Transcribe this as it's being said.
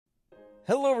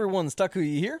Hello everyone,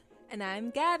 Stakuyi here. And I'm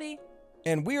Gabby.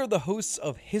 And we are the hosts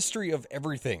of History of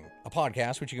Everything, a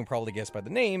podcast which you can probably guess by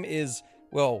the name is,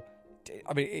 well,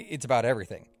 it's about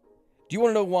everything. Do you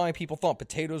want to know why people thought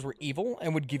potatoes were evil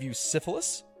and would give you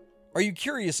syphilis? Are you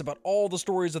curious about all the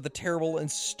stories of the terrible and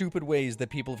stupid ways that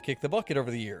people have kicked the bucket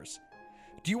over the years?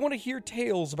 Do you want to hear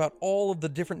tales about all of the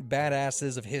different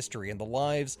badasses of history and the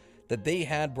lives that they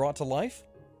had brought to life?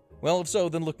 Well, if so,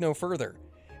 then look no further.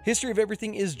 History of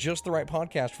Everything is just the right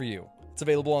podcast for you. It's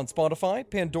available on Spotify,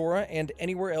 Pandora, and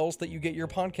anywhere else that you get your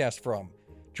podcast from.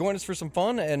 Join us for some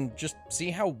fun and just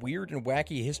see how weird and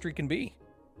wacky history can be.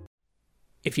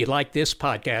 If you like this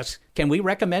podcast, can we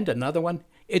recommend another one?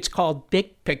 It's called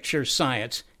Big Picture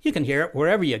Science. You can hear it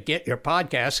wherever you get your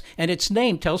podcasts, and its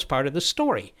name tells part of the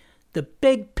story. The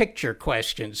big picture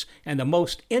questions and the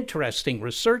most interesting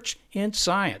research in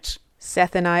science.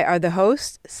 Seth and I are the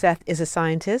hosts. Seth is a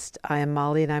scientist. I am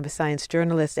Molly, and I'm a science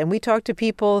journalist. And we talk to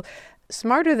people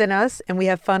smarter than us, and we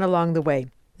have fun along the way.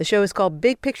 The show is called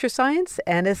Big Picture Science,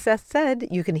 and as Seth said,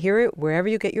 you can hear it wherever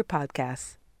you get your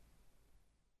podcasts.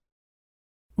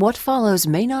 What follows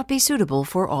may not be suitable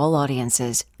for all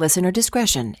audiences. Listener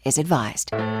discretion is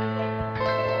advised.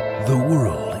 The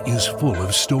world is full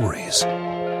of stories.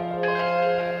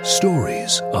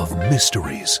 Stories of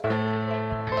mysteries,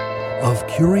 of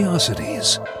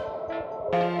curiosities,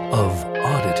 of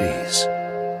oddities.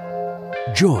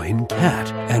 Join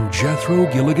Kat and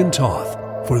Jethro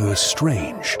Gilligan-Toth for the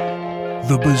strange,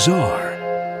 the bizarre,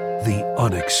 the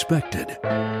unexpected,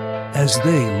 as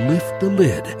they lift the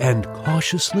lid and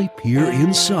cautiously peer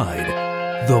inside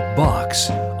the Box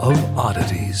of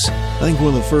Oddities. I think one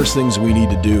of the first things we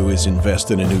need to do is invest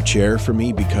in a new chair for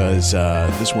me because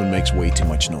this one makes way too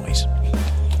much noise.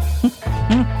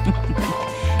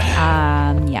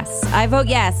 Yes. I vote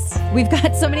yes. We've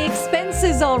got so many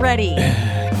expenses already.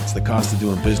 It's the cost of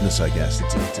doing business, I guess.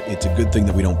 It's a good thing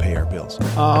that we don't pay our bills.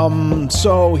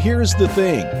 So here's the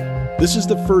thing. This is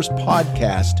the first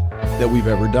podcast that we've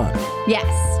ever done. Yes.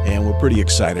 And we're pretty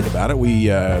excited about it. We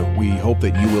hope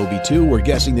that you will be too. We're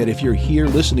guessing that if you're here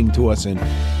listening to us, and,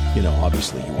 you know,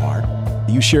 obviously you are,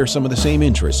 you share some of the same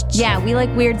interests. Yeah, we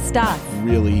like weird stuff.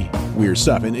 Really weird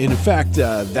stuff. And in fact,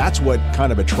 that's what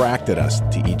kind of attracted us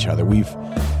to each other. We've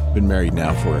been married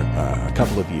now for a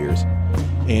couple of years.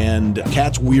 And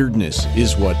Kat's weirdness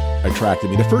is what attracted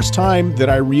me. The first time that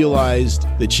I realized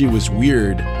that she was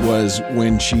weird was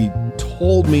when she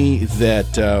told me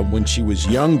that when she was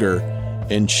younger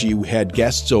and she had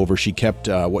guests over, she kept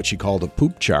what she called a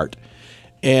poop chart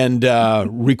and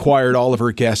required all of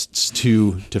her guests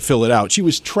to fill it out. She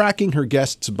was tracking her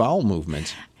guests' bowel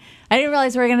movements. I didn't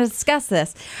realize we were going to discuss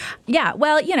this. Yeah,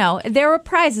 well, you know, there were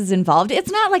prizes involved.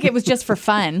 It's not like it was just for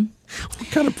fun.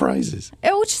 What kind of prizes?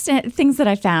 It was just things that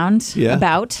I found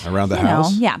about. Around the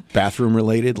house? Yeah. Bathroom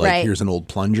related? Like right. Here's an old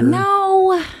plunger?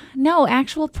 No,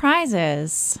 actual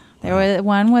prizes.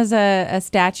 One was a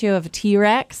statue of a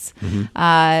T-Rex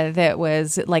that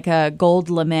was like a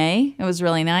gold lame. It was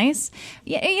really nice.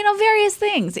 You know, various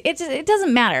things. It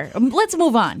doesn't matter. Let's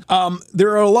move on.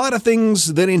 There are a lot of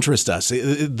things that interest us.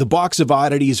 The Box of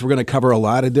Oddities, we're going to cover a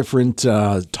lot of different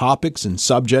topics and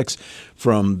subjects,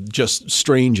 from just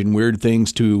strange and weird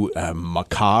things to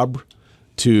macabre.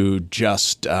 To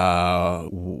just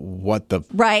what the...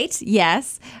 Right,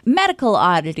 yes. Medical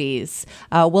oddities.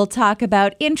 We'll talk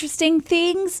about interesting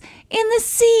things in the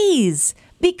seas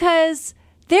because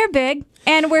they're big,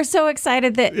 and we're so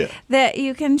excited that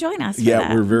you can join us for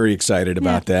that. We're very excited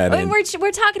about that. And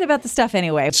we're talking about the stuff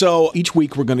anyway. So each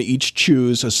week we're going to each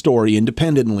choose a story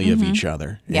independently of each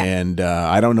other. Yeah. And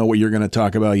I don't know what you're going to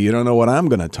talk about. You don't know what I'm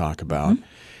going to talk about.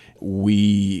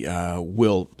 We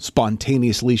will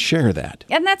spontaneously share that.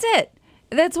 And that's it.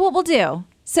 That's what we'll do.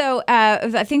 So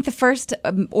I think the first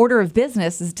order of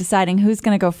business is deciding who's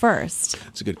going to go first.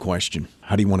 That's a good question.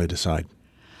 How do you want to decide?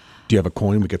 Do you have a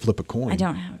coin? We could flip a coin. I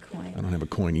don't have a coin. I don't have a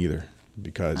coin either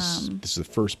because this is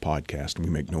the first podcast and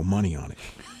we make no money on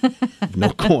it. No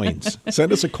coins.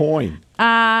 Send us a coin.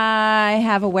 I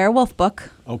have a werewolf book.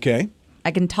 Okay. I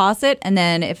can toss it, and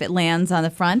then if it lands on the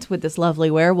front with this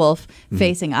lovely werewolf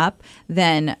facing up,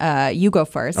 then you go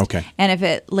first. Okay. And if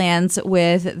it lands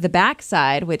with the back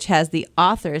side, which has the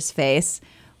author's face,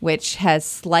 which has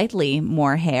slightly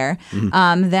more hair,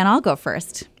 then I'll go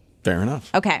first. Fair enough.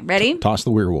 Okay, ready? Toss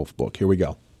the werewolf book. Here we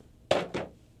go.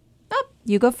 Oh,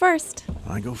 you go first.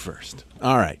 I go first.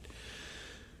 All right.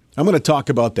 I'm going to talk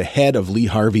about the head of Lee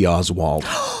Harvey Oswald.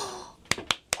 Oh,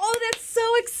 that's so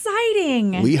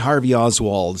exciting. Lee Harvey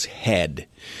Oswald's head.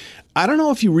 I don't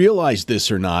know if you realize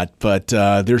this or not, but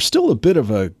there's still a bit of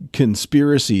a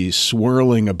conspiracy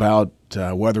swirling about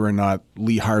whether or not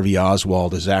Lee Harvey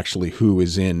Oswald is actually who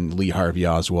is in Lee Harvey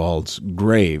Oswald's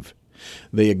grave.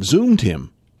 They exhumed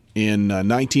him in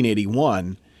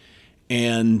 1981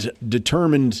 and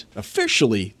determined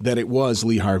officially that it was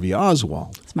Lee Harvey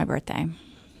Oswald. It's my birthday.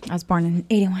 I was born in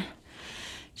 81.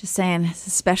 Just saying, it's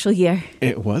a special year.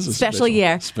 It was a special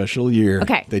year. Special year.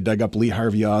 Okay. They dug up Lee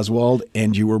Harvey Oswald,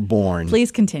 and you were born.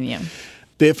 Please continue.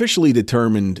 They officially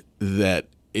determined that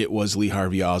it was Lee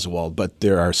Harvey Oswald, but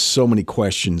there are so many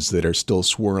questions that are still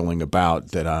swirling about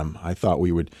that I thought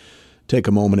we would take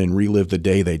a moment and relive the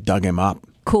day they dug him up.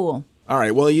 Cool. All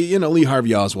right. Well, you know, Lee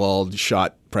Harvey Oswald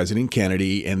shot President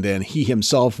Kennedy, and then he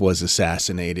himself was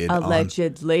assassinated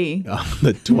allegedly on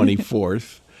the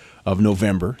 24th of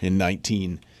November in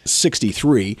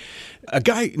 1963. A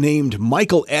guy named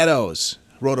Michael Eddowes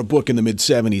wrote a book in the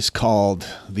mid-'70s called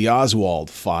The Oswald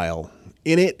File.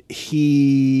 In it,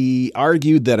 he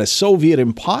argued that a Soviet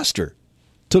imposter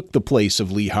took the place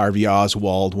of Lee Harvey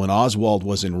Oswald when Oswald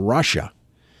was in Russia,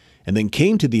 and then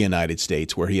came to the United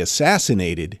States where he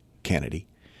assassinated Kennedy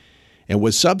and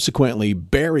was subsequently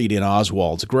buried in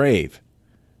Oswald's grave.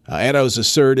 Eddowes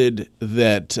asserted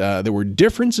that there were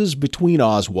differences between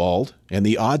Oswald and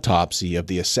the autopsy of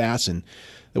the assassin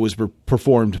that was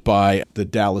performed by the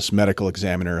Dallas medical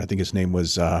examiner. I think his name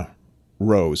was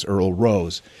Earl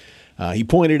Rose. He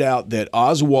pointed out that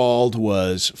Oswald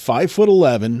was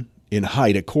 5'11" in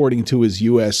height, according to his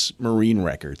U.S. Marine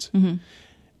records,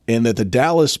 and that the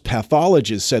Dallas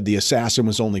pathologist said the assassin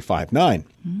was only 5'9".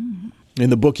 In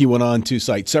the book, he went on to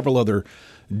cite several other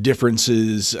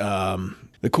differences.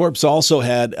 The corpse also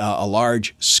had a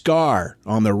large scar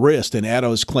on the wrist, and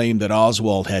Eddowes claimed that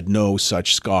Oswald had no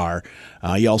such scar.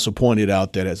 He also pointed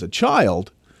out that as a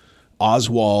child,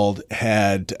 Oswald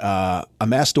had a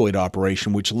mastoid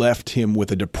operation, which left him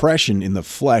with a depression in the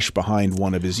flesh behind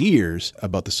one of his ears,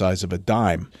 about the size of a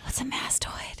dime. What's a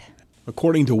mastoid?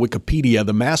 According to Wikipedia,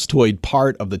 the mastoid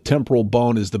part of the temporal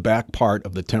bone is the back part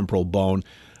of the temporal bone.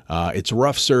 Its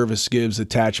rough surface gives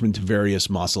attachment to various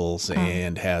muscles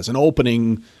and has an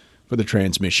opening for the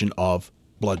transmission of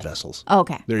blood vessels.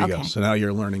 Okay. There you go. So now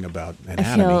you're learning about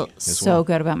anatomy. I feel as so well.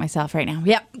 good about myself right now.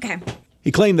 Yep. Okay.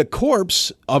 He claimed the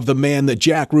corpse of the man that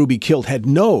Jack Ruby killed had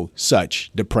no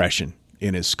such depression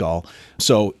in his skull.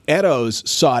 So Eddowes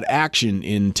sought action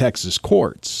in Texas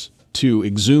courts to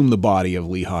exhume the body of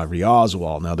Lee Harvey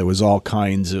Oswald. Now, there was all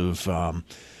kinds of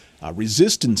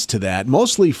resistance to that,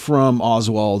 mostly from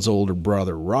Oswald's older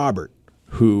brother, Robert,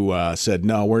 who said,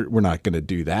 no, we're not going to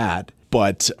do that.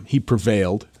 But he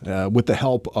prevailed with the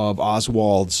help of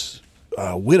Oswald's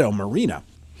widow, Marina.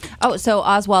 Oh, so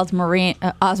Oswald's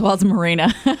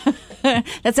Marina.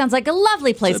 That sounds like a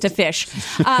lovely place to fish.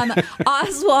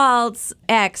 Oswald's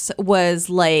ex was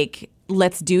like,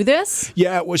 let's do this?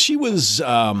 Yeah, well, she was,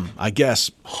 I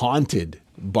guess, haunted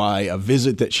by a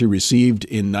visit that she received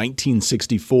in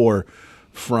 1964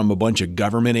 from a bunch of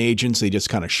government agents. They just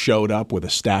kind of showed up with a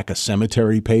stack of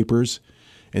cemetery papers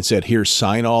and said, here,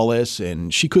 sign all this.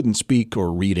 And she couldn't speak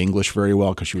or read English very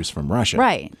well because she was from Russia.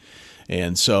 Right.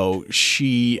 And so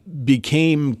she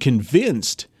became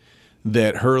convinced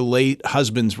that her late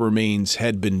husband's remains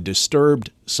had been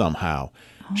disturbed somehow.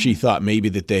 Oh. She thought maybe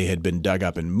that they had been dug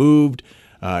up and moved.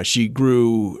 She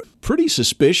grew pretty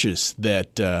suspicious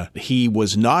that he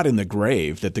was not in the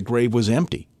grave, that the grave was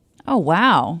empty. Oh,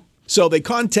 wow. So they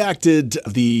contacted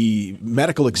the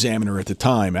medical examiner at the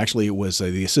time. Actually, it was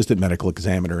the assistant medical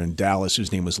examiner in Dallas,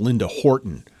 whose name was Linda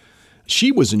Horton.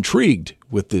 She was intrigued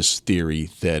with this theory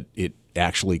that it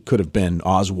actually could have been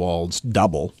Oswald's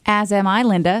double. As am I,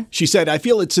 Linda. She said, I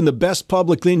feel it's in the best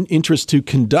public interest to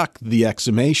conduct the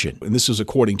exhumation. And this was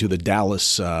according to the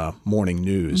Dallas Morning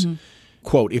News. Mm-hmm.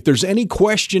 Quote, if there's any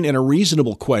question and a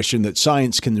reasonable question that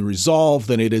science can resolve,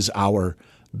 then it is our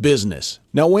business.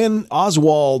 Now, when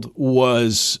Oswald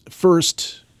was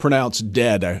first pronounced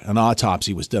dead, an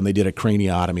autopsy was done. They did a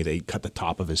craniotomy. They cut the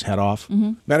top of his head off.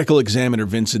 Mm-hmm. Medical examiner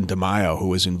Vincent DeMaio, who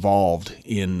was involved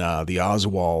in the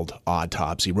Oswald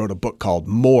autopsy, wrote a book called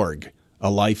Morgue,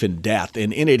 A Life and Death.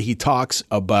 And in it, he talks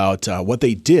about what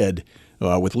they did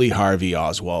with Lee Harvey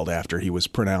Oswald after he was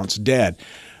pronounced dead.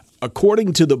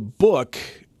 According to the book,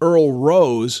 Earl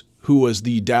Rose, who was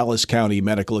the Dallas County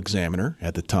medical examiner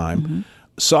at the time,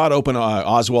 sawed open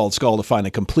Oswald's skull to find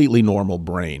a completely normal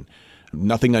brain.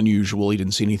 Nothing unusual. He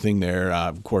didn't see anything there.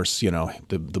 Of course,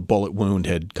 the bullet wound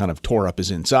had kind of tore up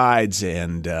his insides,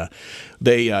 and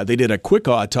they did a quick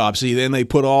autopsy. Then they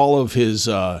put all of his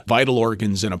vital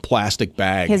organs in a plastic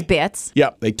bag. His bits?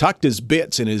 Yep. They tucked his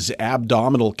bits in his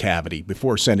abdominal cavity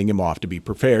before sending him off to be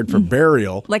prepared for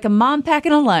burial. Like a mom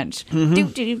packing a lunch.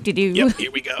 Yep,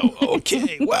 here we go.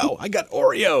 Okay, wow, I got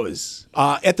Oreos.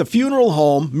 At the funeral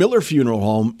home, Miller Funeral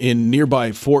Home in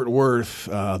nearby Fort Worth,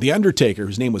 the undertaker,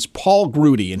 whose name was Paul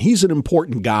Grudy, and he's an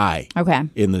important guy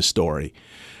in this story.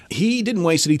 He didn't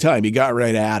waste any time. He got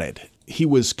right at it. He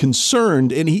was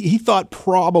concerned, and he thought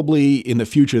probably in the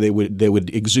future they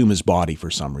would exhume his body for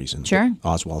some reason. Sure.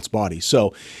 Oswald's body.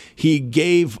 So he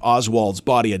gave Oswald's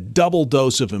body a double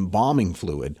dose of embalming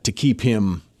fluid to keep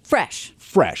him fresh.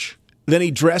 Then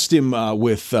he dressed him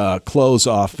with clothes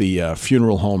off the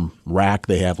funeral home rack.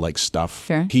 They have like stuff.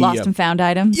 Sure. Lost and found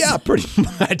items. Yeah, pretty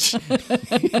much.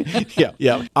 Yeah.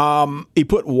 He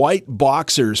put white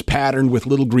boxers patterned with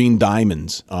little green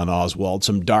diamonds on Oswald,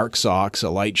 some dark socks, a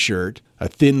light shirt, a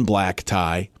thin black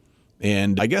tie,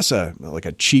 and I guess a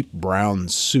cheap brown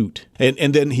suit.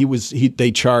 And then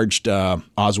they charged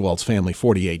Oswald's family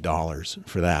 $48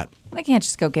 for that. They can't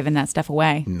just go giving that stuff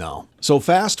away. No. So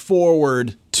fast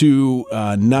forward to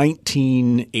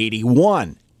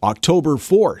 1981, October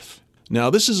 4th. Now,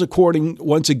 this is according,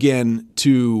 once again,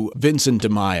 to Vincent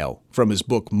DeMaio from his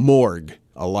book Morgue,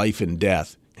 A Life in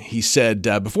Death. He said,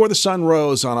 before the sun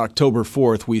rose on October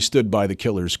 4th, we stood by the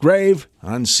killer's grave,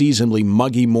 unseasonably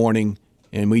muggy morning,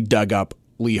 and we dug up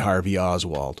Lee Harvey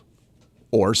Oswald.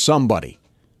 Or somebody.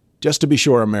 Just to be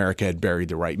sure America had buried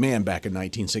the right man back in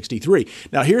 1963.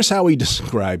 Now, here's how he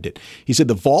described it. He said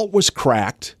the vault was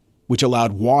cracked, which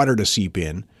allowed water to seep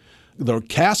in. The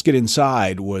casket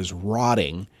inside was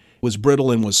rotting, was brittle,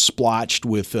 and was splotched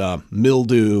with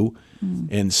mildew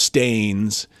and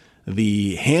stains.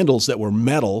 The handles that were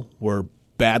metal were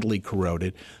badly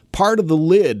corroded. Part of the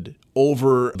lid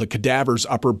over the cadaver's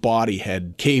upper body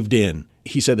had caved in.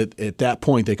 He said that at that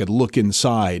point they could look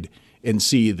inside and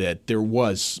see that there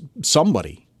was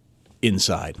somebody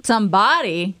inside.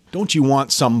 Somebody? Don't you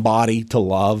want somebody to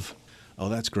love? Oh,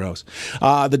 that's gross.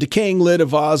 The decaying lid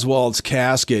of Oswald's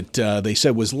casket, they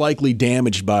said, was likely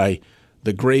damaged by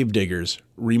the gravediggers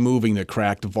removing the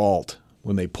cracked vault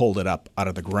when they pulled it up out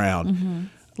of the ground. Mm-hmm.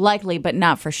 Likely, but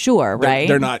not for sure, right?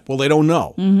 They're not. Well, they don't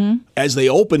know. Mm-hmm. As they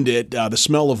opened it, the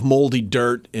smell of moldy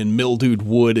dirt and mildewed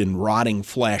wood and rotting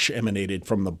flesh emanated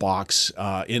from the box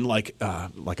in like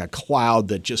a cloud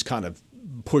that just kind of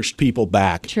pushed people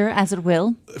back. Sure, as it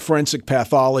will. Forensic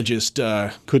pathologist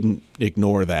couldn't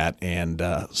ignore that, and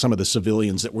some of the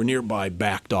civilians that were nearby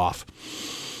backed off.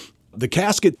 The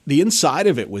casket, the inside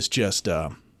of it was just,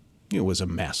 it was a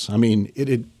mess. I mean,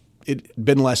 it'd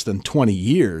been less than 20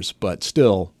 years, but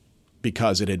still,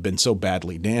 because it had been so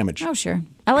badly damaged. Oh, sure.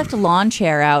 I left a lawn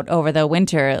chair out over the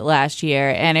winter last year,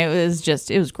 and it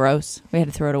was gross. We had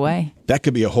to throw it away. That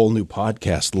could be a whole new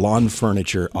podcast, Lawn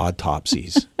Furniture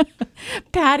Autopsies.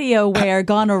 Patio wear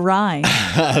gone awry.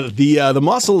 The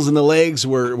muscles in the legs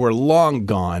were long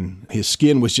gone. His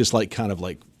skin was just kind of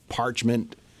like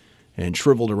parchment and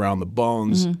shriveled around the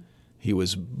bones. Mm-hmm. He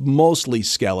was mostly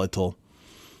skeletal.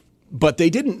 But they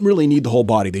didn't really need the whole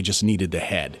body. They just needed the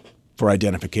head for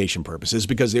identification purposes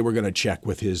because they were going to check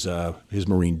with his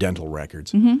marine dental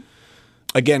records. Mm-hmm.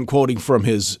 Again, quoting from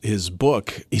his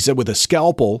book, he said, with a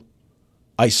scalpel,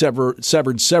 I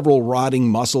severed several rotting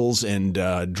muscles and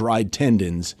dried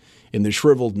tendons in the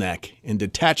shriveled neck and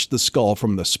detached the skull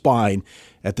from the spine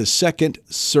at the second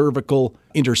cervical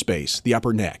interspace, the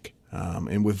upper neck.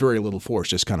 And with very little force,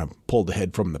 just kind of pulled the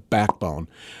head from the backbone.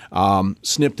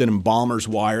 Snipped an embalmer's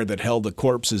wire that held the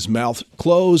corpse's mouth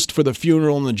closed for the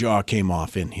funeral, and the jaw came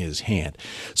off in his hand.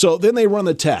 So then they run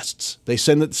the tests. They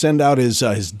send out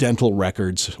his dental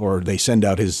records, or they send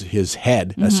out his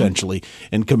head, essentially,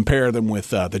 and compare them with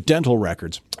the dental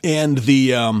records. And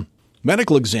the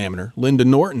medical examiner, Linda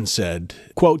Norton, said,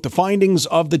 quote, "The findings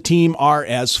of the team are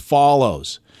as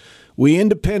follows. We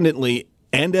independently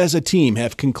and as a team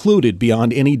have concluded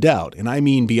beyond any doubt, and I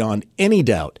mean beyond any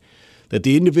doubt, that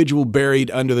the individual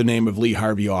buried under the name of Lee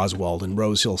Harvey Oswald in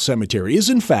Rose Hill Cemetery is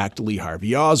in fact Lee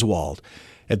Harvey Oswald.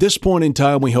 At this point in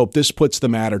time, we hope this puts the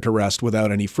matter to rest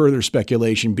without any further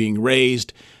speculation being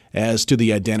raised as to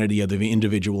the identity of the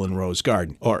individual in Rose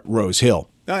Garden, or Rose Hill."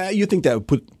 You think that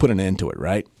would put an end to it,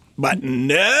 right? But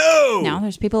no! No,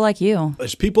 there's people like you.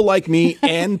 There's people like me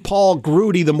and Paul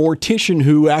Grudy, the mortician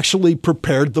who actually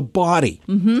prepared the body.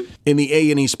 Mm-hmm. In the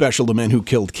A&E special, The Men Who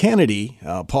Killed Kennedy,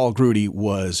 Paul Grudy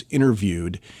was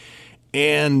interviewed,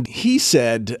 and he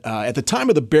said at the time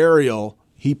of the burial,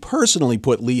 he personally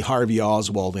put Lee Harvey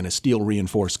Oswald in a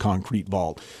steel-reinforced concrete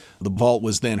vault. The vault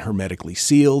was then hermetically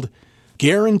sealed,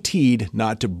 guaranteed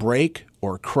not to break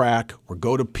or crack or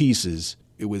go to pieces.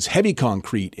 It was heavy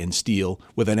concrete and steel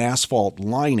with an asphalt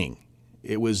lining.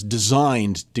 It was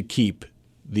designed to keep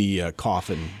the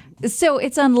coffin. So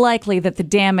it's unlikely that the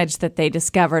damage that they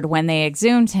discovered when they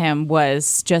exhumed him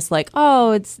was just like,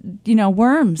 oh, it's,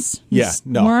 worms. Yeah,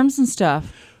 no. Worms and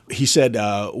stuff. He said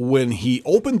when he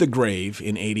opened the grave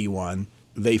in 81,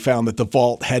 they found that the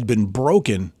vault had been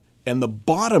broken, and the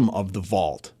bottom of the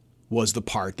vault was the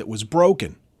part that was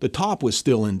broken. The top was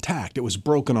still intact. It was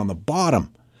broken on the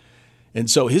bottom. And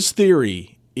so his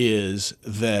theory is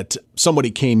that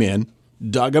somebody came in,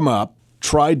 dug him up,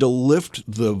 tried to lift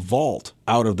the vault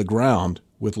out of the ground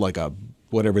with like a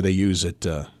whatever they use at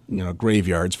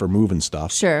graveyards for moving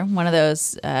stuff. Sure, one of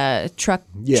those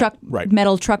right.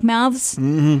 metal truck mouths.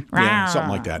 Mm-hmm. Yeah, something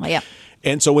like that. Yeah.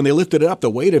 And so when they lifted it up, the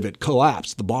weight of it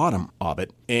collapsed, the bottom of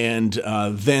it, and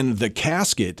then the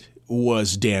casket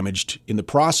was damaged in the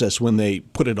process when they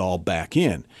put it all back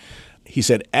in. He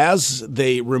said as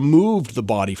they removed the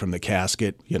body from the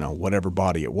casket, whatever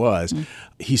body it was,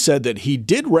 he said that he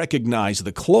did recognize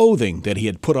the clothing that he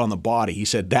had put on the body. He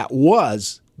said that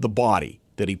was the body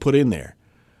that he put in there.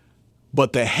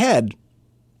 But the head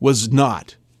was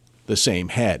not the same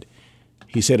head.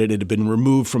 He said it had been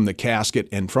removed from the casket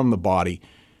and from the body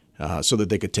so that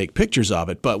they could take pictures of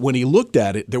it. But when he looked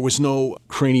at it, there was no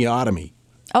craniotomy.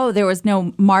 Oh, there was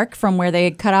no mark from where they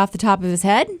had cut off the top of his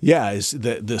head? Yeah,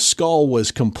 the skull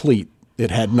was complete. It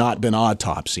had not been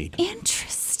autopsied.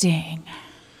 Interesting.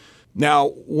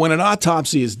 Now, when an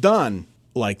autopsy is done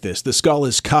like this, the skull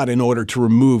is cut in order to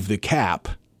remove the cap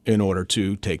in order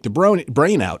to take the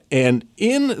brain out. And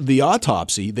in the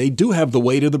autopsy, they do have the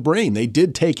weight of the brain. They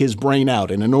did take his brain out.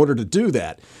 And in order to do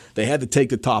that, they had to take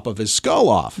the top of his skull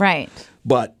off. Right.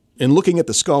 But in looking at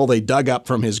the skull they dug up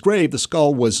from his grave, the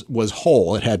skull was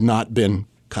whole. It had not been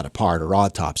cut apart or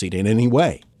autopsied in any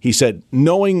way. He said,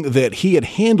 knowing that he had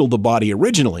handled the body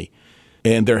originally,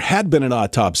 and there had been an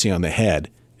autopsy on the head,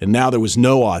 and now there was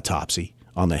no autopsy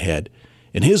on the head,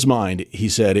 in his mind, he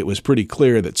said it was pretty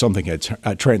clear that something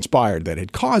had transpired that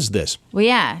had caused this. Well,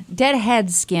 yeah, dead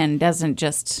head skin doesn't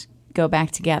just go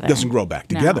back together. Doesn't grow back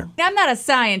together. No. I'm not a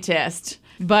scientist,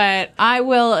 but I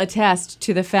will attest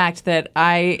to the fact that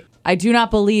I do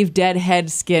not believe dead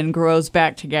head skin grows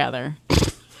back together.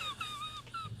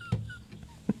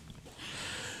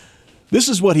 This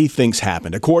is what he thinks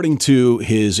happened, according to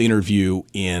his interview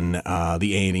in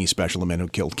the A&E Special, The Men Who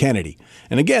Killed Kennedy.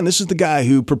 And again, this is the guy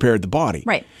who prepared the body.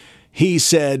 Right. He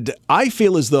said, I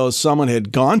feel as though someone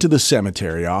had gone to the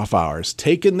cemetery off hours,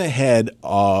 taken the head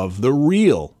of the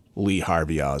real Lee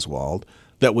Harvey Oswald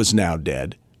that was now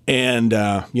dead. And,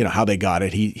 how they got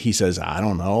it, he says, I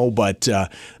don't know. But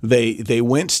they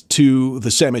went to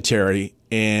the cemetery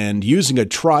and using a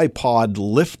tripod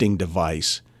lifting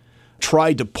device,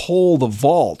 tried to pull the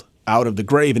vault out of the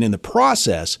grave, and in the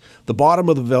process, the bottom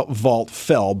of the vault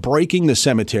fell, breaking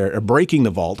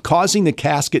the vault, causing the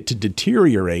casket to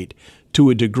deteriorate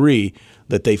to a degree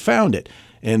that they found it.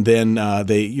 And then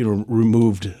they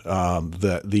removed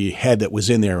the head that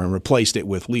was in there and replaced it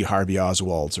with Lee Harvey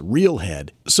Oswald's real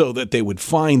head so that they would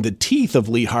find the teeth of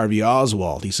Lee Harvey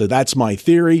Oswald. He said, that's my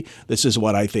theory. This is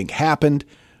what I think happened.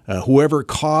 Whoever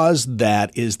caused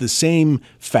that is the same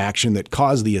faction that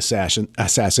caused the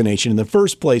assassination in the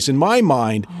first place. In my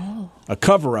mind, a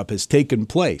cover-up has taken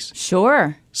place.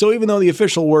 Sure. So even though the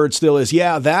official word still is,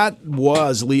 yeah, that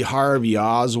was Lee Harvey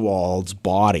Oswald's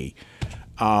body,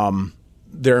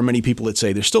 there are many people that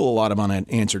say there's still a lot of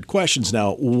unanswered questions.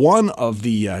 Now, one of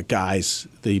the guys,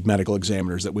 the medical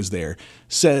examiners that was there,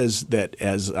 says that,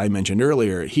 as I mentioned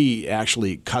earlier, he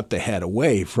actually cut the head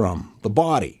away from the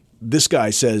body. This guy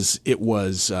says it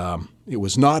was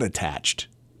not attached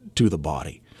to the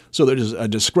body. So there's a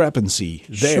discrepancy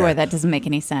there. Sure, that doesn't make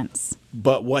any sense.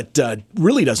 But what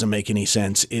really doesn't make any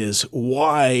sense is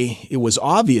why it was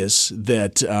obvious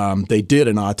that they did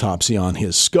an autopsy on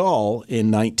his skull in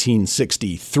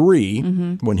 1963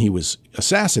 when he was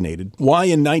assassinated. Why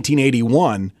in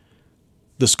 1981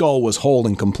 the skull was whole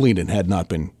and complete and had not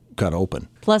been cut open.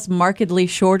 Plus markedly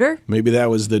shorter? Maybe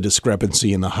that was the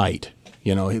discrepancy in the height.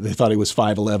 They thought he was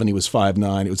 5'11", he was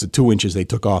 5'9". It was the 2 inches they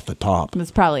took off the top. That's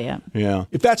probably it. Yeah.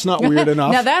 If that's not weird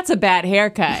enough. Now that's a bad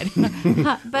haircut.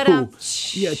 But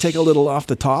yeah, take a little off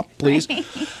the top, please.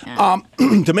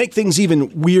 To make things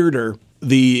even weirder,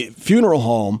 the funeral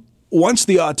home, once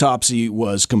the autopsy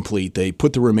was complete, they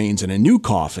put the remains in a new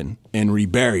coffin and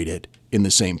reburied it in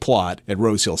the same plot at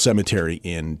Rose Hill Cemetery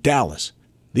in Dallas.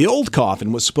 The old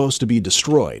coffin was supposed to be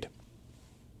destroyed.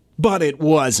 But it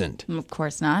wasn't. Of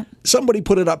course not. Somebody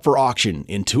put it up for auction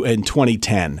in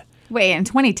 2010. Wait, in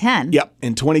 2010? Yep,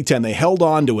 in 2010. They held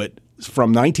on to it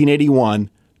from 1981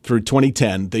 through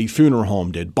 2010. The funeral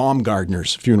home did.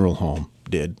 Baumgartner's funeral home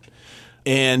did.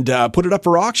 And put it up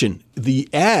for auction. The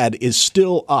ad is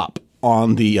still up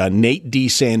on the Nate D.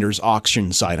 Sanders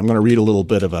auction site. I'm going to read a little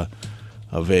bit of a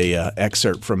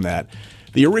excerpt from that.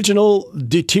 The original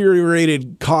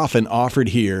deteriorated coffin offered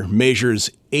here measures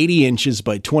 80 inches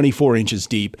by 24 inches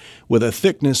deep, with a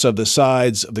thickness of the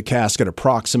sides of the casket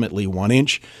approximately 1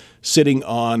 inch, sitting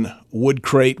on wood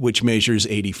crate which measures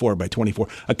 84 by 24,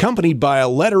 accompanied by a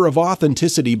letter of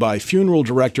authenticity by funeral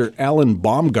director Alan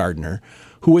Baumgartner,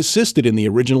 who assisted in the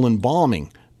original embalming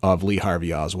of Lee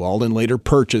Harvey Oswald and later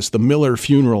purchased the Miller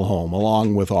Funeral Home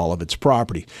along with all of its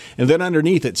property. And then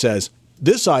underneath it says,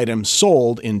 this item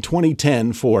sold in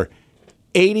 2010 for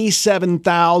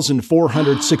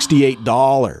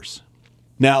 $87,468.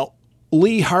 Now,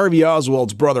 Lee Harvey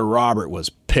Oswald's brother Robert was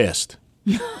pissed,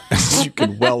 as you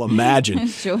can well imagine.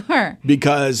 Sure.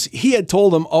 Because he had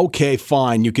told him, okay,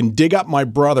 fine, you can dig up my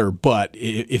brother, but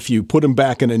if you put him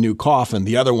back in a new coffin,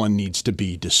 the other one needs to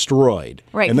be destroyed.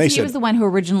 Right, and he was the one who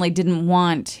originally didn't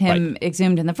want him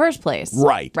exhumed in the first place.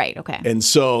 Right. Right, okay. And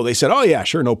so they said, oh, yeah,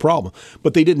 sure, no problem.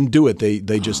 But they didn't do it.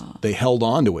 They held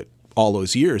on to it all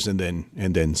those years and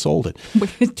then sold it.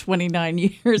 29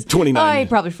 years. 29 I years.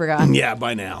 probably forgot. Yeah,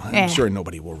 by now. I'm sure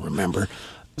nobody will remember.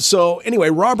 So anyway,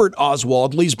 Robert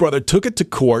Oswald, Lee's brother, took it to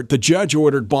court. The judge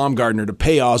ordered Baumgartner to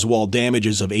pay Oswald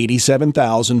damages of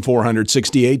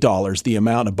 $87,468, the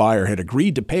amount a buyer had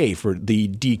agreed to pay for the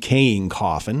decaying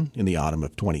coffin in the autumn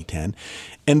of 2010.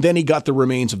 And then he got the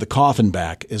remains of the coffin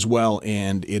back as well,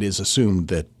 and it is assumed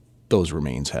that those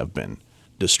remains have been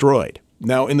destroyed.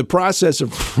 Now, in the process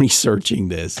of researching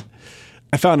this,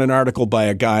 I found an article by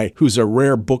a guy who's a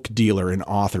rare book dealer and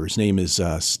author. His name is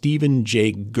Stephen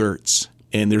J. Gertz.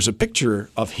 And there's a picture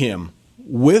of him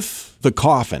with the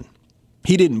coffin.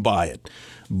 He didn't buy it,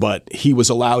 but he was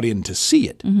allowed in to see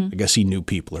it. I guess he knew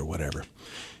people or whatever.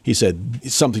 He said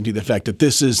something to the effect that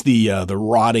this is the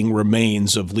rotting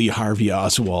remains of Lee Harvey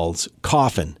Oswald's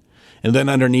coffin. And then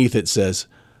underneath it says,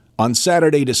 on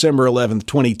Saturday, December 11th,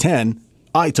 2010,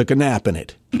 I took a nap in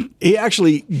it. He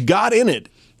actually got in it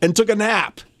and took a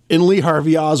nap in Lee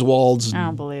Harvey Oswald's I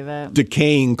don't believe it.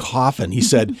 decaying coffin. He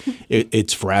said,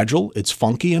 it's fragile, it's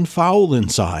funky and foul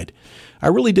inside. I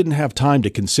really didn't have time to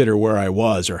consider where I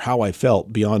was or how I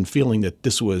felt beyond feeling that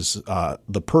this was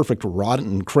the perfect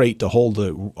rotten crate to hold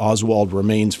the Oswald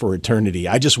remains for eternity.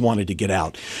 I just wanted to get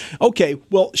out. Okay,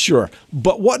 well, sure.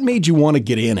 But what made you want to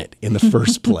get in it in the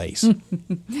first place?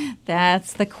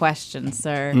 That's the question,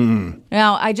 sir.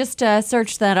 Now, I just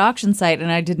searched that auction site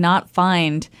and I did not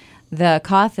find the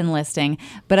coffin listing,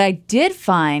 but I did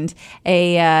find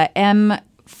a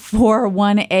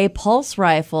M41A pulse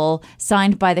rifle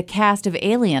signed by the cast of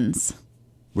Aliens.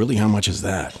 Really, how much is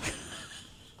that?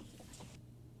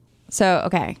 So,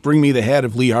 okay. Bring me the head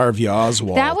of Lee Harvey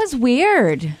Oswald. That was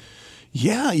weird.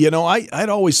 Yeah, I'd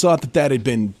always thought that had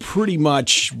been pretty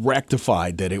much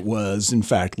rectified, that it was, in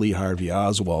fact, Lee Harvey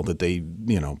Oswald, that they,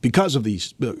 because of the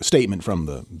statement from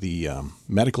the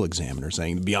medical examiner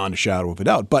saying beyond a shadow of a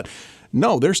doubt. But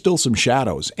no, there's still some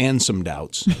shadows and some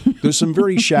doubts. There's some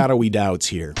very shadowy doubts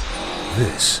here.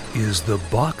 This is the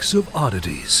Box of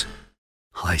Oddities.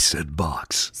 I said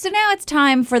box. So now it's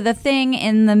time for the thing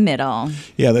in the middle.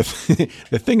 Yeah, the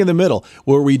thing in the middle,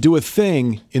 where we do a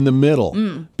thing in the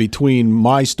middle between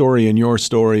my story and your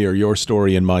story, or your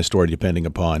story and my story, depending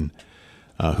upon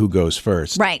who goes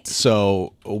first. Right.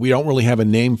 So we don't really have a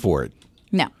name for it.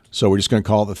 No. So we're just going to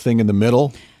call it the thing in the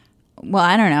middle? Well,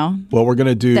 I don't know. Well, we're going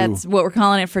to do... That's what we're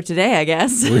calling it for today, I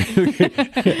guess.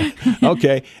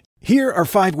 Okay. Here are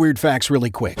 5 weird facts really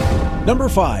quick. Number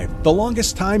 5, the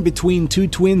longest time between 2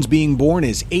 twins being born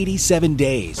is 87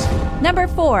 days. Number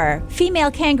 4,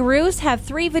 female kangaroos have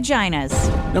 3 vaginas.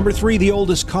 Number 3, the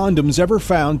oldest condoms ever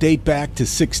found date back to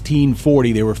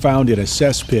 1640. They were found in a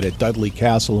cesspit at Dudley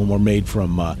Castle and were made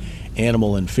from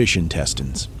animal and fish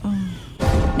intestines.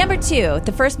 Number 2,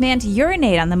 the first man to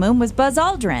urinate on the moon was Buzz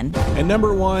Aldrin. And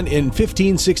number 1, in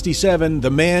 1567, the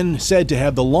man said to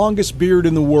have the longest beard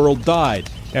in the world died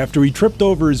after he tripped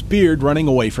over his beard running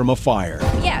away from a fire.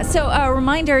 Yeah, so a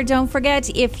reminder, don't forget,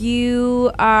 if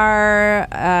you are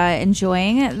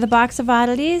enjoying the Box of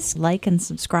Oddities, like and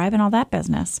subscribe and all that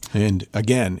business. And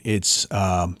again, it's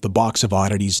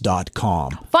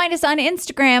theboxofoddities.com. Find us on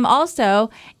Instagram also,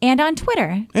 and on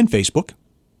Twitter. And Facebook.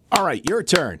 All right, your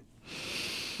turn.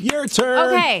 Your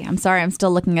turn. Okay, I'm sorry, I'm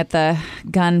still looking at the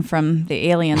gun from the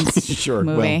Aliens Sure.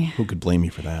 movie. Well, who could blame you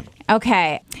for that?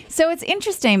 Okay. So it's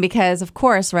interesting because, of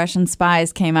course, Russian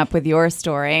spies came up with your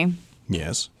story.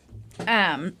 Yes.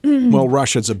 Well,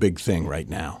 Russia's a big thing right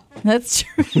now. That's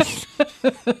true.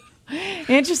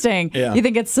 Interesting. Yeah. You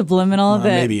think it's subliminal?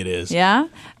 Maybe it is. Yeah?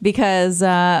 Because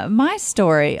my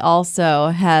story also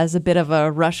has a bit of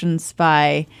a Russian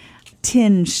spy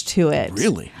tinge to it.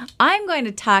 Really? I'm going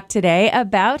to talk today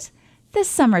about the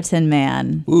Somerton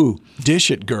Man. Ooh,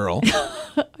 dish it, girl.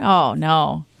 Oh,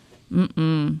 no.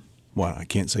 What, I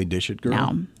can't say dish it, girl?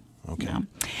 No. Okay. No.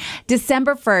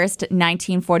 December 1st,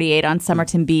 1948 on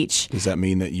Somerton Beach. Does that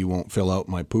mean that you won't fill out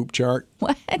my poop chart?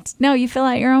 What? No, you fill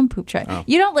out your own poop chart.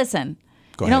 You don't listen.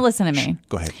 Go You ahead. don't listen to me.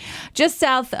 Go ahead. Just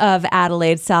south of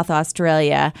Adelaide, South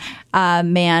Australia, a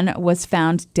man was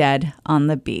found dead on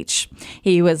the beach.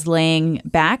 He was laying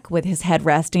back with his head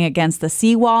resting against the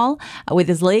seawall, with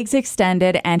his legs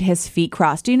extended and his feet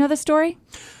crossed. Do you know the story?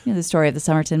 You know the story of the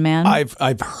Somerton Man?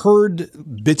 I've heard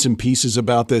bits and pieces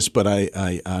about this, but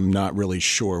I'm not really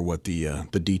sure what the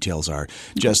details are.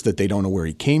 Just that they don't know where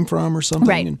he came from or something.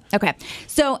 Right. Okay.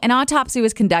 So an autopsy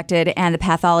was conducted, and the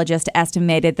pathologist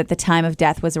estimated that the time of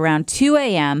death was around 2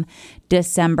 a.m.,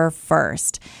 December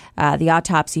 1st. The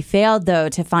autopsy failed, though,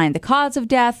 to find the cause of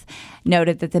death.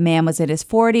 Noted that the man was in his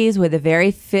 40s with a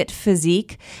very fit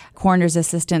physique. Coroner's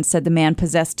assistant said the man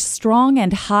possessed strong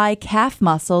and high calf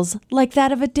muscles like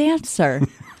that of a dancer.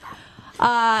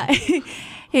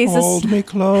 Hold me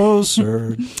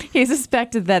closer. He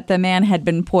suspected that the man had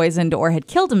been poisoned or had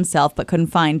killed himself, but couldn't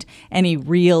find any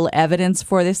real evidence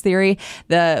for this theory.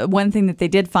 The one thing that they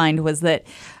did find was that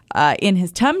in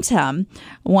his tum-tum,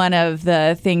 one of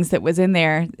the things that was in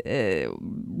there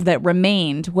that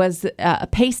remained was a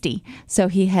pasty. So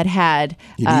he had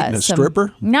You'd eaten a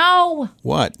stripper? No.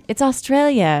 What? It's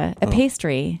Australia, a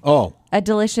pastry. Oh. A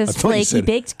delicious, flaky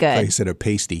baked I thought you good. said a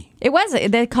pasty. It was.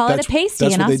 They call it a pasty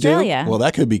That's in what they do? Australia. Well,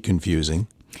 that could be confusing.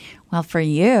 Well, for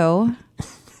you.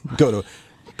 Go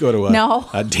to No.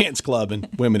 a dance club and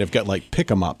women have got like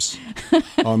pick-em-ups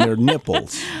on their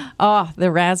nipples. Oh,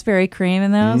 the raspberry cream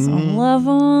in those. I love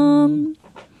them.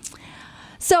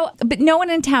 So, but no one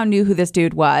in town knew who this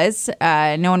dude was.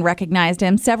 No one recognized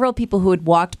him. Several people who had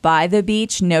walked by the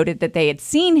beach noted that they had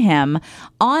seen him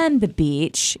on the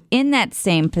beach in that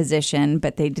same position,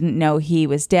 but they didn't know he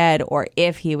was dead or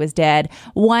if he was dead.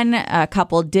 One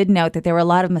couple did note that there were a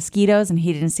lot of mosquitoes and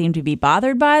he didn't seem to be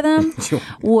bothered by them,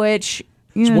 which...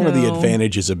 It's one of the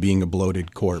advantages of being a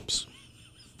bloated corpse.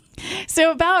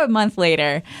 So about a month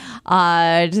later,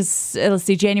 January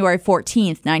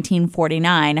 14th,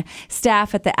 1949,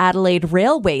 staff at the Adelaide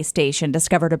railway station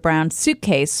discovered a brown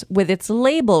suitcase with its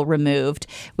label removed,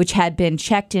 which had been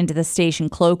checked into the station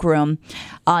cloakroom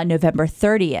on November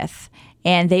 30th.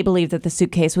 And they believed that the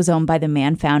suitcase was owned by the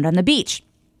man found on the beach.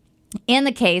 In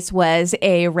the case was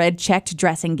a red checked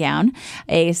dressing gown,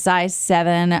 a size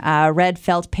 7 red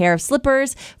felt pair of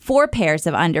slippers, 4 pairs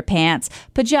of underpants,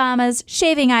 pajamas,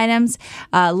 shaving items,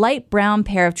 a light brown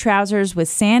pair of trousers with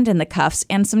sand in the cuffs,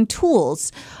 and some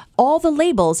tools. All the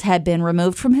labels had been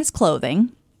removed from his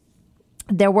clothing.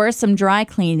 There were some dry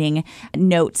cleaning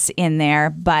notes in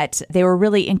there, but they were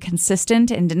really inconsistent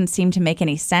and didn't seem to make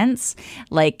any sense.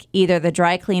 Like either the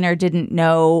dry cleaner didn't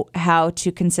know how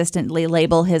to consistently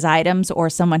label his items or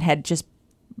someone had just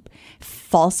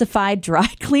falsified dry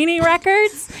cleaning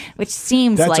records, which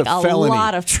seems That's like a felony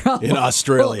lot of trouble. in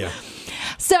Australia.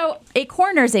 So a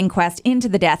coroner's inquest into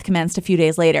the death commenced a few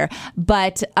days later,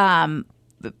 but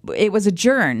it was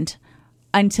adjourned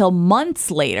until months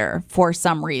later, for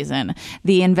some reason.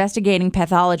 The investigating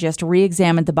pathologist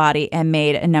re-examined the body and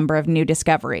made a number of new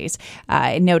discoveries.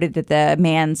 It noted that the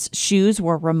man's shoes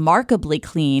were remarkably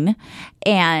clean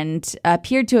and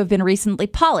appeared to have been recently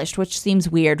polished, which seems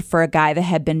weird for a guy that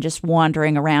had been just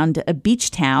wandering around a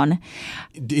beach town.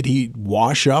 Did he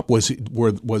wash up? Was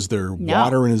there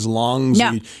water in his lungs?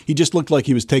 No. He just looked like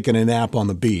he was taking a nap on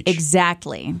the beach.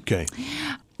 Exactly. Okay.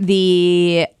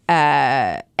 The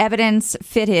evidence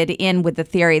fitted in with the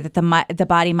theory that the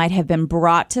body might have been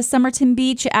brought to Somerton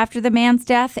Beach after the man's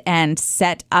death and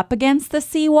set up against the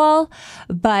seawall,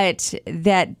 but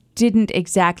that didn't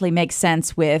exactly make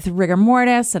sense with rigor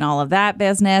mortis and all of that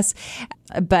business.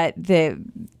 But the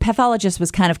pathologist was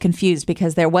kind of confused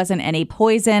because there wasn't any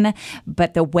poison,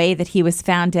 but the way that he was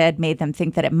found dead made them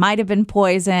think that it might have been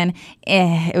poison.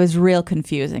 It was real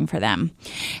confusing for them.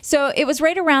 So it was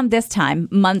right around this time,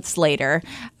 months later,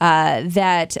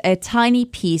 that a tiny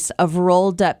piece of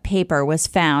rolled up paper was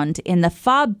found in the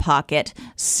fob pocket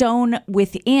sewn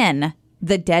within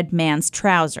the dead man's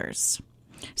trousers.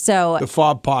 So The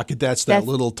fob pocket, that's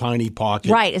little tiny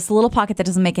pocket. right, it's a little pocket that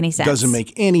doesn't make any sense. Doesn't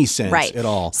make any sense Right. at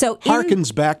all. So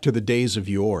harkens back to the days of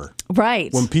yore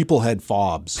right. when people had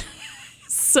fobs.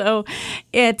 So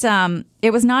it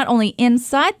was not only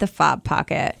inside the fob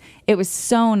pocket, it was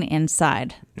sewn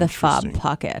inside the fob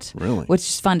pocket. Really? Which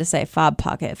is fun to say, fob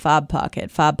pocket, fob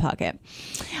pocket, fob pocket.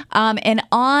 And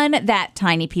on that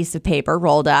tiny piece of paper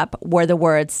rolled up were the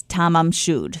words Tamam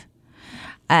Shud.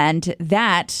 And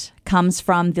that comes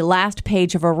from the last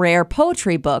page of a rare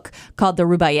poetry book called the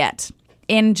Rubaiyat.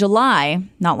 In July,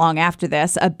 not long after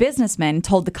this, a businessman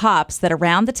told the cops that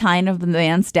around the time of the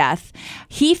man's death,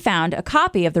 he found a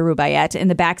copy of the Rubaiyat in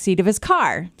the backseat of his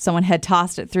car. Someone had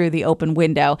tossed it through the open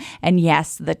window. And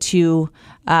yes, the two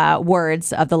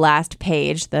words of the last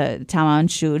page, the Tamam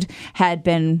Shud, had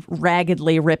been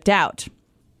raggedly ripped out.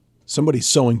 Somebody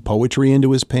sewing poetry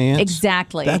into his pants?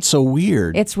 Exactly. That's so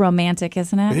weird. It's romantic,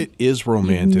 isn't it? It is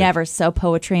romantic. Never sew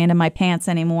poetry into my pants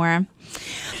anymore.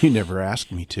 You never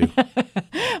asked me to.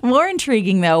 More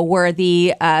intriguing, though, were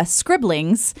the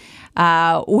scribblings,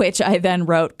 which I then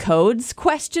wrote codes, ?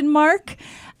 Codes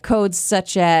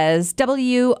such as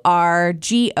WRGOABABD,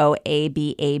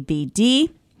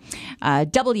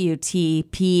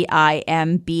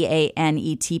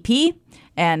 WTPIMBANETP,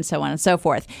 and so on and so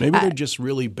forth. Maybe they're just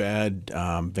really bad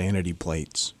vanity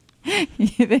plates. You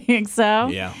think so?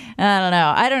 Yeah. I don't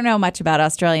know. I don't know much about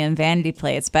Australian vanity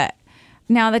plates, but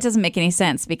no, that doesn't make any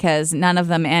sense because none of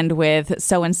them end with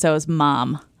so-and-so's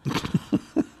mom.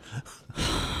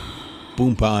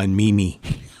 Boompa and Mimi.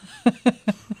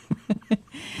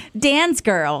 Dan's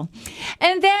girl.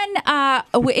 And then,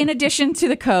 in addition to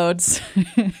the codes,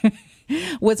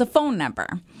 was a phone number.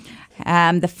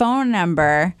 The phone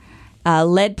number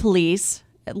led police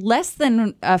less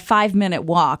than a 5-minute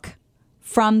walk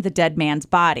from the dead man's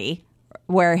body,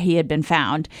 where he had been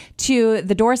found, to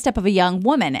the doorstep of a young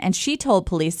woman. And she told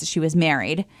police that she was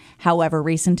married. However,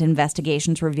 recent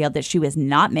investigations revealed that she was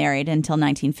not married until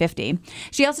 1950.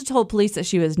 She also told police that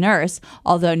she was a nurse,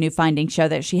 although new findings show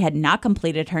that she had not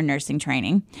completed her nursing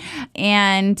training.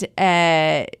 And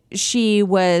she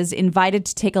was invited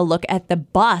to take a look at the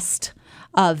bust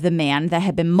of the man that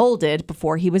had been molded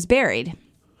before he was buried.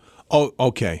 Oh,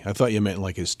 okay. I thought you meant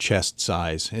like his chest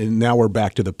size. And now we're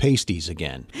back to the pasties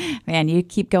again. Man, you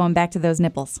keep going back to those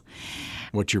nipples.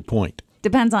 What's your point?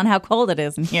 Depends on how cold it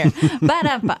is in here.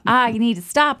 But you need to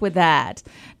stop with that.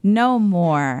 No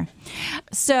more.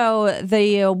 So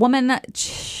the woman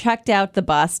checked out the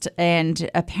bust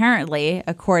and apparently,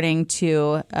 according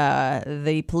to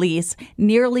the police,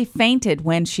 nearly fainted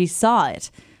when she saw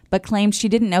it, but claimed she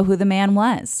didn't know who the man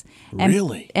was. And,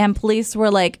 Really? And police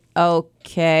were like,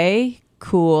 okay,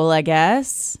 cool, I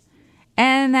guess.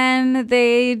 And then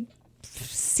they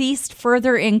ceased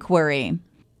further inquiry.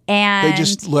 And They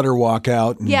just let her walk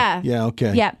out. And, yeah. Yeah,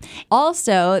 okay. Yeah.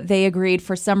 Also, they agreed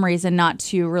for some reason not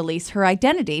to release her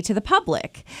identity to the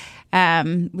public,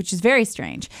 which is very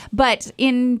strange. But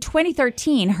in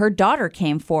 2013, her daughter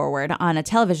came forward on a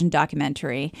television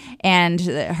documentary, and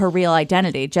her real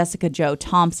identity, Jessica Jo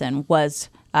Thompson, was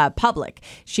public.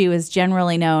 She was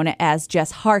generally known as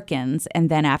Jess Harkins, and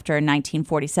then after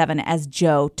 1947 as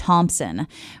Jo Thompson,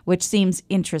 which seems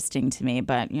interesting to me.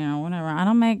 But you know, whatever. I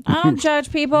don't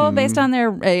judge people based on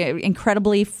their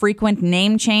incredibly frequent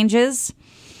name changes.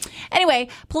 Anyway,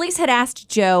 police had asked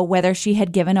Jo whether she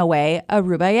had given away a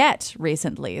Rubaiyat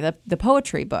recently, the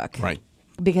poetry book. Right.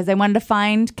 Because they wanted to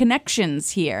find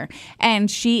connections here. And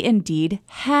she indeed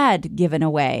had given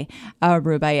away a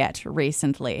Rubaiyat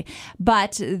recently.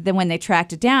 But then when they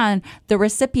tracked it down, the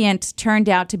recipient turned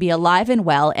out to be alive and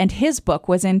well, and his book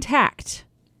was intact.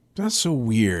 That's so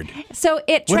weird. So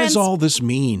What does all this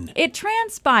mean? It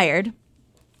transpired,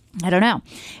 I don't know,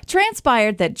 it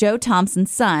transpired that Jo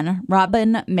Thompson's son,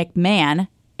 Robin McMahon,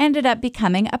 ended up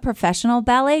becoming a professional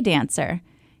ballet dancer.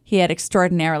 He had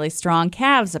extraordinarily strong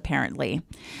calves, apparently.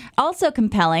 Also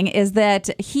compelling is that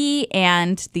he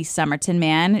and the Somerton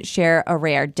man share a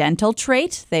rare dental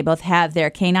trait. They both have their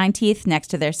canine teeth next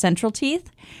to their central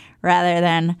teeth, rather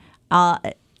than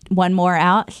one more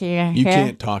out here. You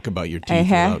can't talk about your teeth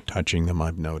without touching them,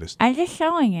 I've noticed. I'm just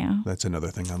showing you. That's another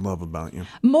thing I love about you.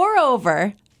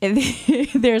 Moreover,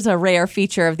 there's a rare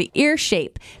feature of the ear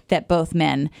shape that both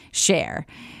men share.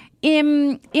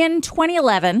 In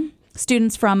 2011...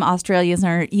 students from Australia's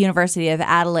University of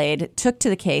Adelaide took to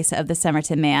the case of the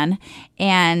Somerton man,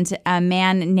 and a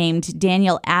man named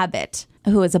Daniel Abbott,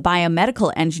 who is a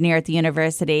biomedical engineer at the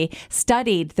university,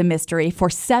 studied the mystery for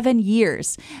 7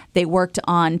 years. They worked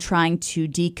on trying to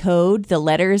decode the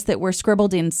letters that were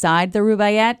scribbled inside the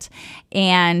Rubaiyat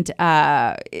and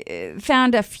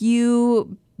found a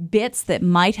few bits that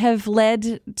might have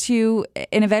led to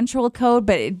an eventual code,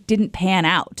 but it didn't pan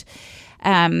out.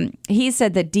 He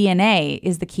said that DNA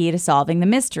is the key to solving the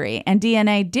mystery, and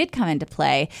DNA did come into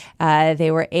play. They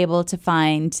were able to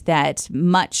find that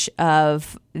much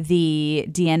of the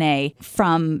DNA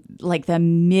from like the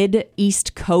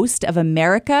mid-east coast of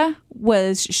America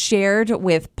was shared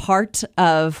with part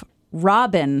of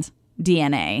Robin's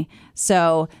DNA.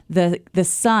 So the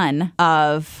son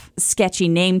of sketchy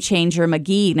name changer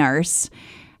McGee nurse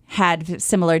had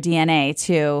similar DNA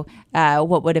to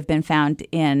what would have been found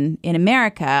in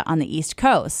America on the East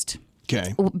Coast.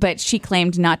 Okay. But she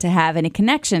claimed not to have any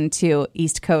connection to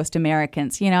East Coast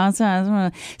Americans,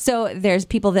 So there's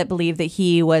people that believe that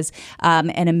he was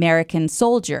an American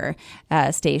soldier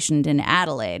stationed in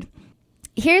Adelaide.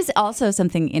 Here's also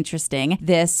something interesting.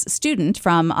 This student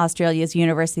from Australia's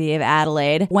University of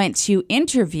Adelaide went to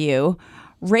interview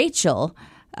Rachel,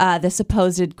 the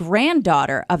supposed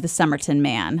granddaughter of the Somerton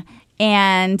man,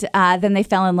 and then they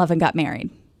fell in love and got married,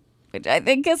 which I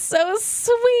think is so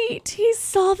sweet. He's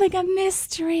solving a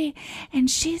mystery, and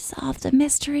she solved a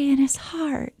mystery in his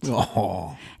heart.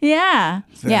 Oh, yeah.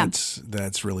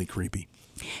 That's really creepy.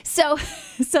 So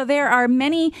there are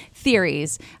many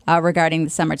theories regarding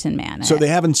the Somerton man. So they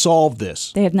haven't solved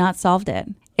this. They have not solved it.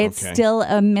 It's Okay. still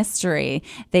a mystery.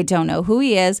 They don't know who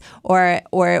he is or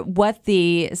what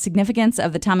the significance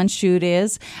of the Tammenschutz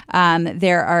is.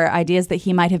 There are ideas that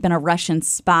he might have been a Russian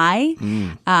spy,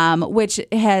 which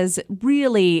has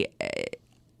really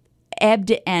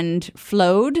ebbed and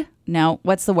flowed. No,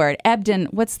 what's the word? Ebbed and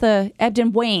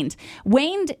waned.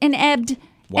 Waned and ebbed.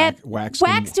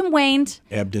 Waxed and waned.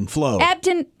 Ebbed and flowed.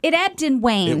 It ebbed and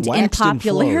waned in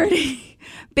popularity.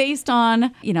 Based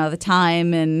on, the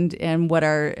time and what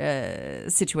our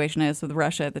situation is with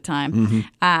Russia at the time.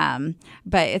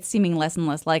 But it's seeming less and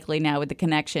less likely now with the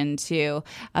connection to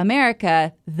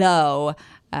America, though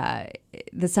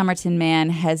the Somerton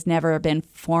man has never been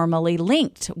formally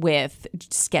linked with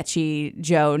sketchy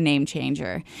Joe name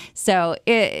changer. So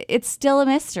it's still a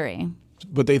mystery.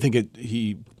 But they think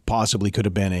he possibly could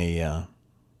have been a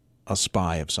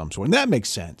spy of some sort. And that makes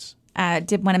sense.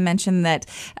 Did want to mention that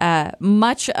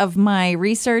much of my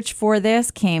research for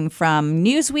this came from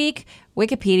Newsweek,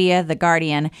 Wikipedia, The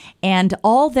Guardian, and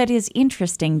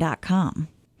allthatisinteresting.com.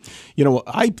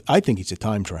 I think he's a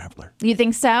time traveler. You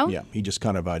think so? Yeah, he just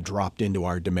kind of dropped into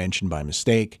our dimension by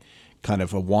mistake, kind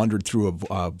of wandered through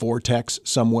a vortex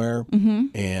somewhere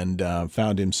and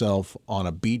found himself on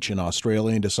a beach in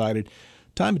Australia and decided,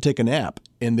 time to take a nap.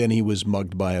 And then he was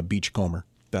mugged by a beachcomber.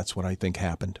 That's what I think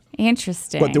happened.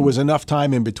 Interesting. But there was enough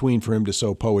time in between for him to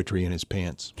sew poetry in his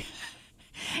pants.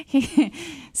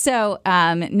 So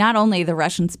not only the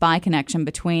Russian spy connection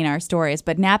between our stories,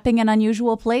 but napping in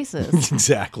unusual places.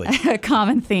 Exactly. A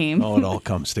common theme. Oh, it all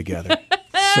comes together.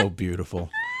 So beautiful.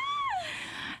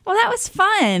 Well, that was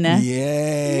fun.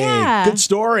 Yay. Yeah. Good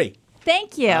story.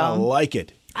 Thank you. I like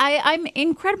it. I'm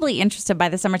incredibly interested by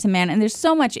the Somerton man, and there's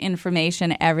so much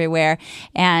information everywhere.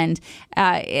 And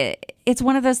it's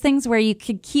one of those things where you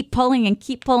could keep pulling and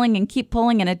keep pulling and keep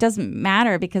pulling, and it doesn't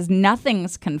matter because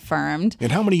nothing's confirmed.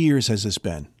 And how many years has this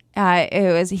been?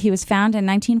 He was found in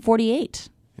 1948.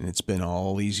 And it's been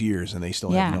all these years, and they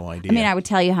still have no idea. I mean, I would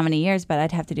tell you how many years, but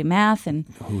I'd have to do math. And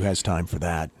who has time for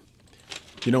that?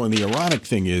 And the ironic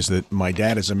thing is that my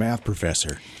dad is a math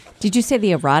professor. Did you say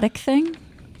the erotic thing?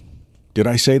 Did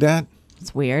I say that?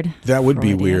 It's weird. That would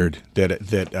be weird.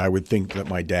 That I would think that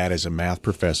my dad as a math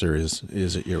professor is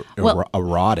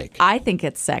erotic. I think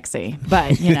it's sexy,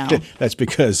 but That's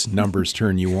because numbers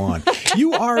turn you on.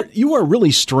 You are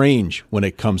really strange when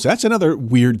it comes. That's another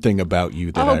weird thing about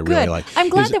you that I really like. I'm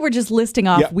glad that we're just listing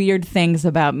off weird things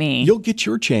about me. You'll get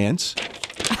your chance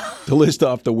to list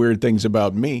off the weird things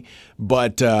about me,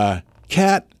 but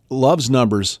Kat loves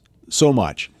numbers so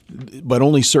much. But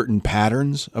only certain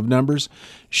patterns of numbers.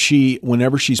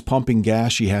 Whenever she's pumping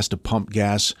gas, she has to pump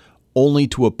gas only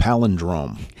to a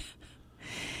palindrome.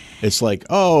 It's like,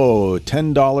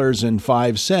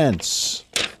 $10.05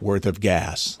 worth of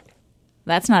gas.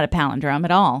 That's not a palindrome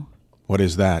at all. What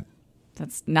is that?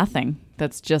 That's nothing.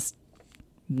 That's just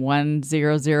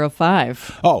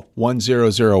 1005. Oh,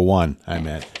 1001, I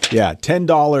meant. Yeah,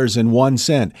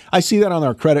 $10.01. I see that on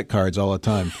our credit cards all the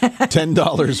time.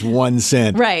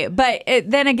 $10.01. Right. But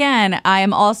then again, I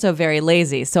am also very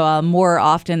lazy. So I'll more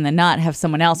often than not have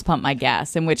someone else pump my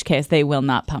gas, in which case they will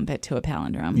not pump it to a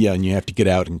palindrome. Yeah, and you have to get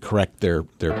out and correct their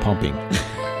pumping.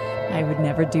 I would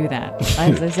never do that.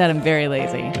 As I said, I'm very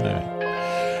lazy. All right.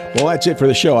 Well, that's it for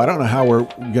the show. I don't know how we're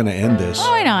going to end this. Oh,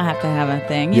 I don't have to have a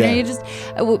thing. You just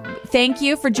thank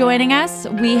you for joining us.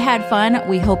 We had fun.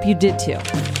 We hope you did too.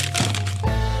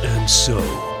 And so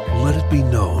let it be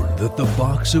known that the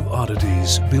Box of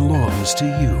Oddities belongs to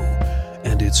you,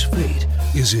 and its fate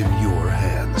is in your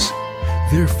hands.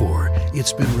 Therefore,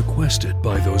 it's been requested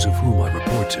by those of whom I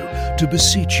report to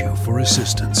beseech you for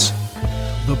assistance.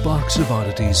 The Box of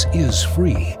Oddities is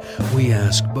free. We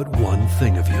ask but one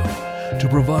thing of you, to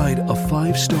provide a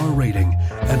 5-star rating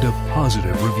and a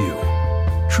positive review.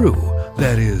 True,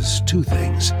 that is 2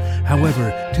 things.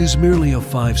 However, 'tis merely a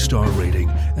 5-star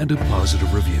rating and a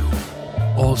positive review.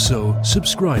 Also,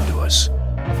 subscribe to us.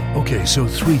 Okay, so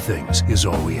 3 things is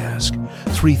all we ask.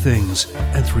 3 things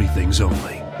and 3 things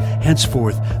only.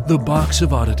 Henceforth, the Box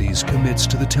of Oddities commits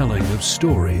to the telling of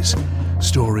stories.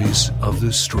 Stories of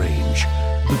the strange,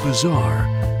 the bizarre,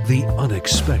 the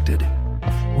unexpected.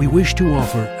 We wish to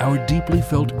offer our deeply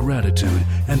felt gratitude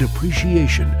and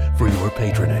appreciation for your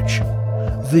patronage.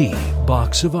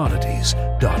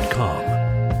 TheBoxOfOddities.com.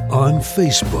 On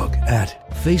Facebook at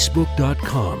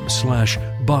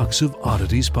facebook.com/Box of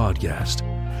Oddities Podcast.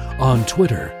 On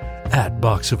Twitter at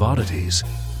Box of Oddities.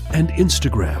 And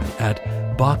Instagram at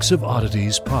Box of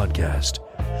Oddities Podcast.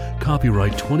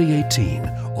 Copyright 2018.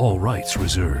 All rights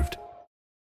reserved.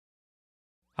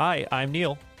 Hi, I'm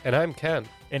Neil. And I'm Ken.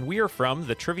 And we are from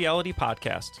the Triviality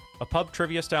Podcast, a pub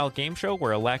trivia-style game show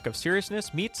where a lack of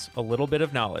seriousness meets a little bit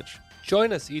of knowledge.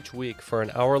 Join us each week for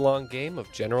an hour-long game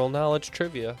of general knowledge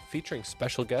trivia featuring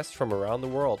special guests from around the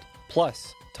world,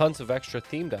 plus tons of extra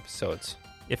themed episodes.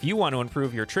 If you want to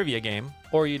improve your trivia game,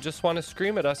 or you just want to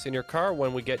scream at us in your car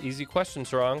when we get easy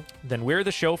questions wrong, then we're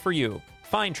the show for you.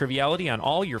 Find Triviality on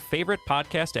all your favorite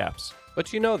podcast apps.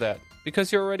 But you know that,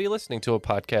 because you're already listening to a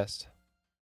podcast.